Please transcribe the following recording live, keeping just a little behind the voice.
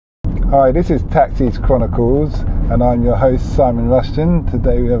Hi, this is Taxis Chronicles, and I'm your host, Simon Rushton.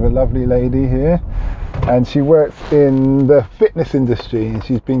 Today we have a lovely lady here, and she works in the fitness industry, and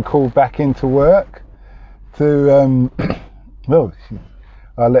she's been called back into work to,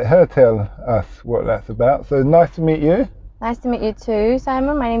 I'll let her tell us what that's about. So nice to meet you. Nice to meet you too,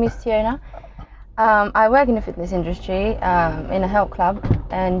 Simon. My name is Tiona. I work in the fitness industry in a health club,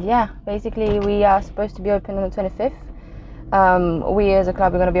 and basically we are supposed to be open on the 25th. We as a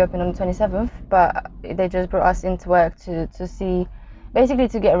club are going to be open on the 27th, but they just brought us into work to see, basically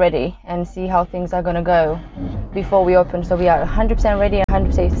to get ready and see how things are going to go before we open, so we are 100% ready and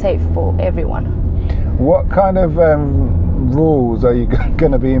 100% safe for everyone. What kind of rules are you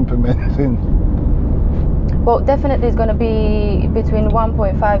going to be implementing? Well, definitely it's going to be between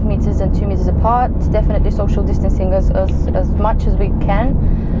 1.5 meters and 2 meters apart. Definitely social distancing as much as we can.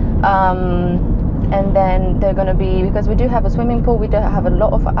 And then they're going to be, because we do have a swimming pool, we do have a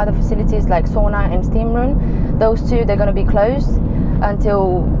lot of other facilities like sauna and steam room. Those two, they're going to be closed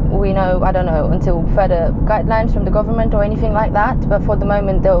until we know, until further guidelines from the government or anything like that. But for the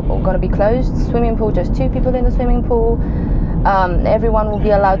moment, they're going to be closed. Swimming pool, just 2 people in the swimming pool. Everyone will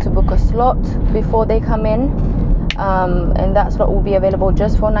be allowed to book a slot before they come in, and that slot will be available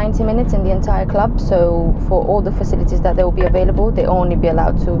just for 90 minutes in the entire club. So for all the facilities that they will be available, they only be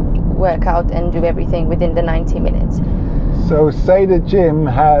allowed to work out and do everything within the 90 minutes. So say the gym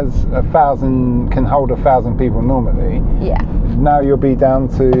can hold 1,000 people normally. Yeah. Now you'll be down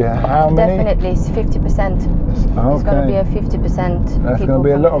to how many? Definitely, it's 50%. Okay. It's going to be a 50%. That's going to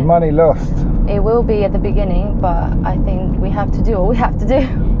be a lot of money lost. It will be at the beginning, but I think we have to do what we have to do.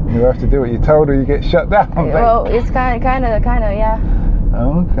 You have to do what you're told, or you get shut down. Well, it's kind of, yeah.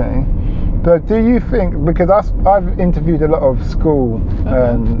 Okay. But do you think, because I've interviewed a lot of school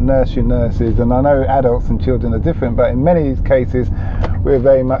nursery nurses, and I know adults and children are different, but in many cases we're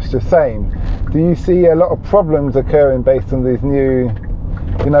very much the same. Do you see a lot of problems occurring based on these new,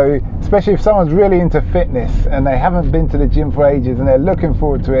 especially if someone's really into fitness and they haven't been to the gym for ages and they're looking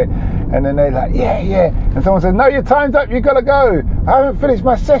forward to it, and then they're like, yeah, and someone says, no, your time's up, you gotta go, I haven't finished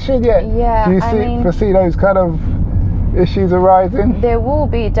my session yet. Yeah, do you foresee those kind of issues arising? There will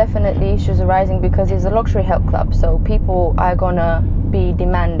be definitely issues arising because it's a luxury health club, so people are gonna be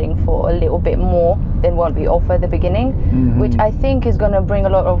demanding for a little bit more than what we offer at the beginning, which I think is gonna bring a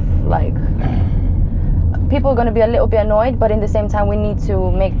lot of people are gonna be a little bit annoyed, but in the same time we need to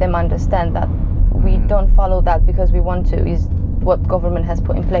make them understand that we don't follow that because we want to, is what government has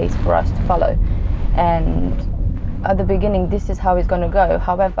put in place for us to follow. And at the beginning this is how it's gonna go.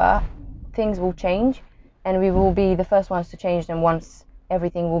 However, things will change, and we will be the first ones to change them once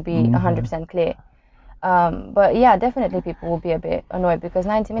everything will be 100% clear. But yeah, definitely people will be a bit annoyed because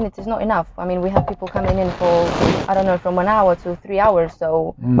 90 minutes is not enough. I mean, we have people coming in for, from 1 hour to 3 hours,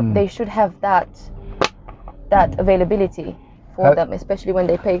 so they should have that availability for them, especially when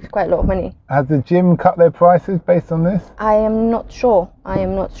they pay quite a lot of money. Has the gym cut their prices based on this? I am not sure. I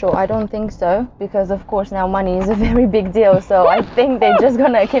don't think so, because of course now money is a very big deal, so I think they're just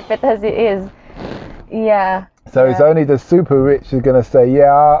gonna keep it as it is. Yeah. So it's only the super rich who's going to say,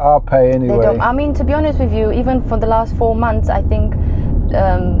 yeah, I'll pay anyway. They don't. I mean, to be honest with you, even for the last 4 months, I think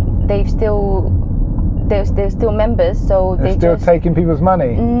they're still members, so they're still taking people's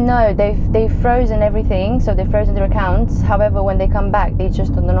money. No, they've frozen everything, so they've frozen their accounts. However, when they come back, they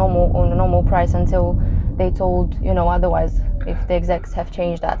just on the normal price until they told otherwise. If the execs have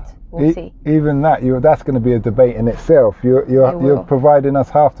changed that, we'll see. Even that's going to be a debate in itself. You're providing us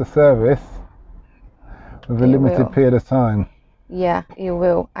half the service with a limited period of time. Yeah, you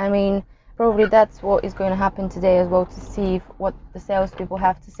will. I mean, probably that's what is going to happen today as well, to see what the salespeople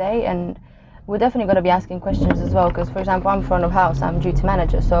have to say, and we're definitely going to be asking questions as well, because for example, I'm front of house, I'm duty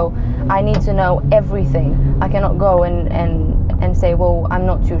manager, so I need to know everything. I cannot go and say, well, I'm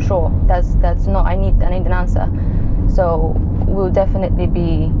not too sure. That's not. I need an answer. So we'll definitely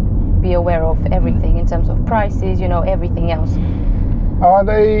be aware of everything in terms of prices, everything else.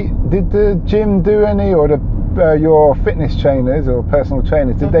 Did the gym do any, or your fitness trainers or personal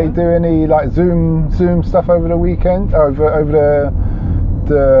trainers, did they do any Zoom stuff over the weekend, over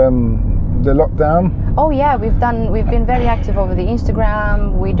the lockdown? Oh yeah, we've been very active over the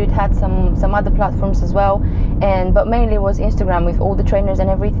Instagram. We did had some other platforms as well, but mainly was Instagram with all the trainers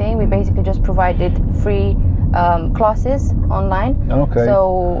and everything. We basically just provided free classes online. Okay.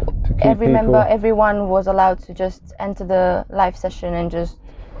 So everyone was allowed to just enter the live session and just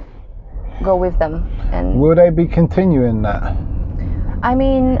go with them. And will they be continuing that? I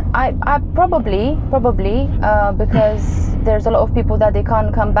mean, I probably because there's a lot of people that they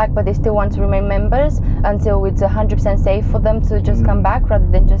can't come back, but they still want to remain members until it's 100% safe for them to just come back, rather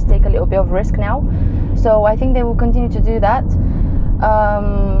than just take a little bit of risk now. So I think they will continue to do that.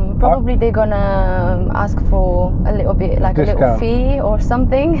 Probably they're gonna ask for a little bit, like a little fee or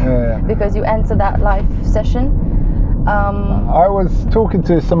something, because you enter that live session. I was talking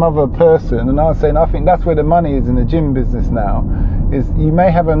to some other person and I was saying I think that's where the money is in the gym business now, is you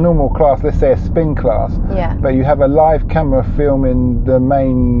may have a normal class, let's say a spin class, but you have a live camera filming the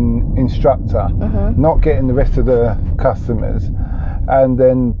main instructor, not getting the rest of the customers, and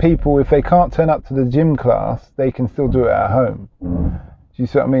then people, if they can't turn up to the gym class, they can still do it at home. Do you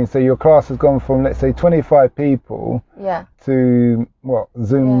see what I mean? So your class has gone from, let's say, 25 people to what,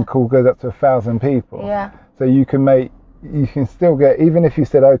 Zoom call goes up to 1,000 people. So you can still get, even if you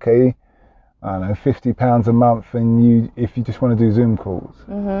said, okay, I don't know, £50 a month, and if you just want to do Zoom calls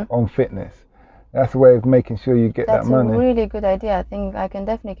on fitness, that's a way of making sure you get that money. That's a really good idea. I think I can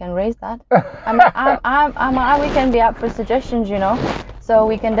definitely raise that. I mean, we can be up for suggestions, you know. So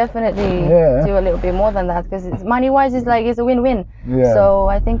we can definitely do a little bit more than that, because money-wise, it's a win-win. So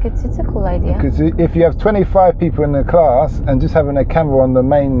I think it's a cool idea. Because if you have 25 people in the class and just having a camera on the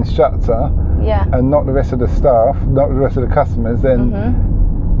main instructor, and not the rest of the staff, not the rest of the customers, then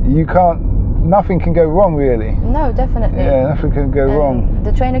nothing can go wrong, really. No, definitely. Yeah, nothing can go wrong.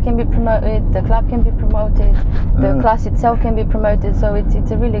 The trainer can be promoted, the club can be promoted, the class itself can be promoted, so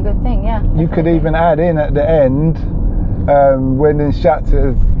it's a really good thing, You could even add in at the end, when the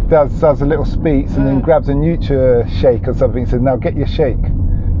instructor does a little speech and then grabs a Nutra shake or something, says, now get your shake.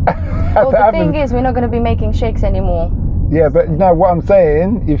 Well, the thing is, we're not going to be making shakes anymore. Yeah, but no, what I'm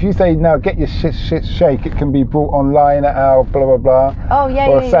saying, if you say, now get your shake, it can be bought online at our blah, blah, blah. Oh, yeah,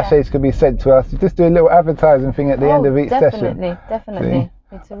 or sachets can be sent to us. You just do a little advertising thing at the end of each session. Definitely.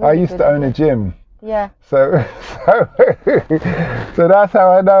 It's a really I used to own idea. a gym. Yeah. So that's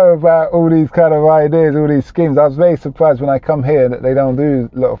how I know about all these kind of ideas, all these schemes. I was very surprised when I come here that they don't do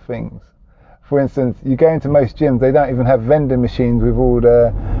a lot of things. For instance, you go into most gyms, they don't even have vending machines with all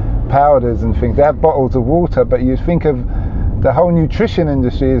the powders and things. They have bottles of water, but you'd think of the whole nutrition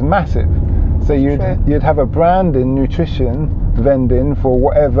industry is massive. So you'd have a brand in nutrition vending for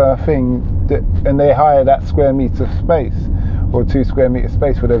whatever thing, and they hire that square meter space or 2 square meter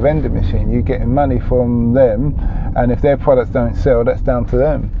space for their vending machine. You're getting money from them, and if their products don't sell, that's down to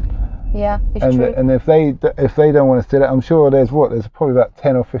them. Yeah, it's true. And if they don't want to do that, I'm sure there's probably about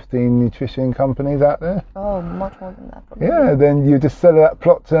 10 or 15 nutrition companies out there. Oh, much more than that, probably. Yeah, then you just sell that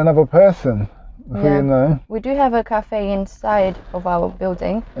plot to another person. You know. We do have a cafe inside of our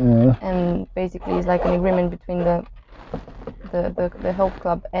building, and basically it's like an agreement between the health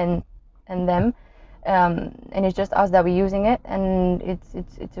club and them, and it's just us that we're using it, and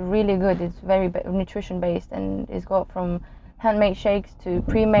it's really good. It's very nutrition based, and it's got from handmade shakes to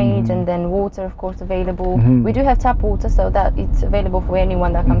pre-made, and then water, of course, available. We do have tap water, so that it's available for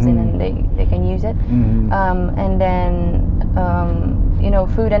anyone that comes in, and they can use it. And then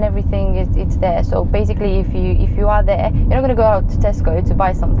food and everything, it's there. So basically, if you are there, you're not going to go out to Tesco to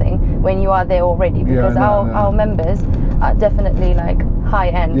buy something when you are there already, because our members are definitely like high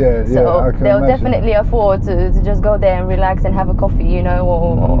end. So they'll definitely afford to just go there and relax and have a coffee,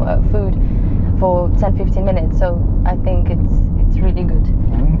 or food for 10-15 minutes. So I think it's really good.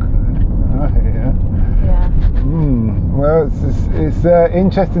 Okay. Well, it's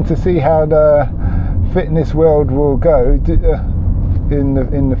interesting to see how the fitness world will go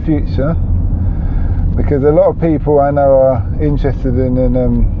in the future, because a lot of people I know are interested in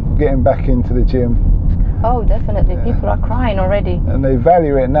getting back into the gym. Oh, definitely. People are crying already, and they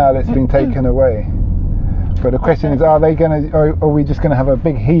value it now that it's been taken away. But the question is, are we just going to have a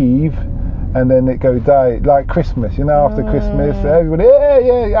big heave and then it go die like Christmas? After Christmas, everybody,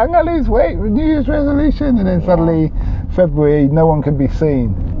 I'm gonna lose weight, New Year's resolution, and then suddenly February, no one can be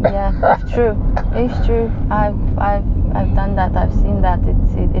seen. Yeah, it's true. It's true. I've done that. I've seen that.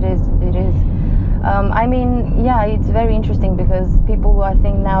 It is. I mean, it's very interesting, because people, I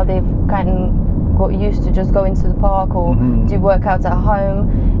think now they've kind of got used to just going to the park or do workouts at home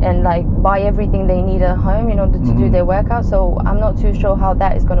and like buy everything they need at home in order to do their workout. So I'm not too sure how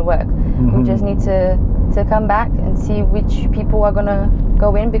that is going to work. We just need to come back and see which people are going to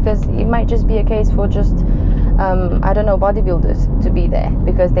go in, because it might just be a case for just bodybuilders to be there,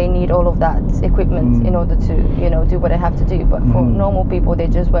 because they need all of that equipment in order to do what they have to do. But for normal people, they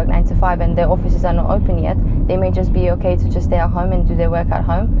just work 9 to 5 and their offices are not open yet. They may just be okay to just stay at home and do their work at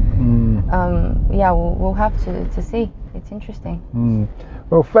home. We'll have to see. It's interesting.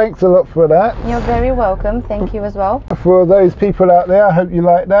 Well, thanks a lot for that. You're very welcome. Thank you as well. For those people out there, I hope you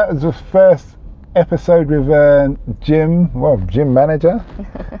like that. It's the first episode with gym manager.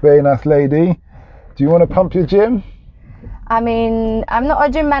 Very nice lady. Do you want to pump your gym? I mean, I'm not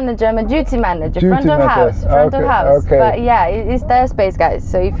a gym manager, I'm a duty manager, Duty front of manager. house, front of Okay, house. okay. But yeah, it's Third Space, guys.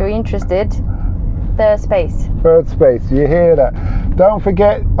 So if you're interested, Third Space. Third Space, you hear that? Don't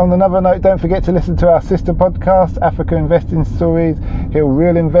forget, on another note, don't forget to listen to our sister podcast, Africa Investing Stories. Hear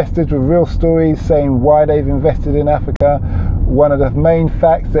real investors with real stories saying why they've invested in Africa. One of the main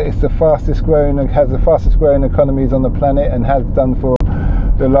facts that it's the fastest growing, has the fastest growing economies on the planet and has done for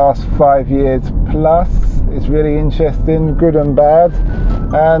the last 5 years plus. It's really interesting, good and bad.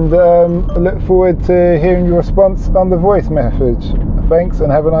 And look forward to hearing your response on the voice message. Thanks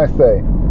and have a nice day.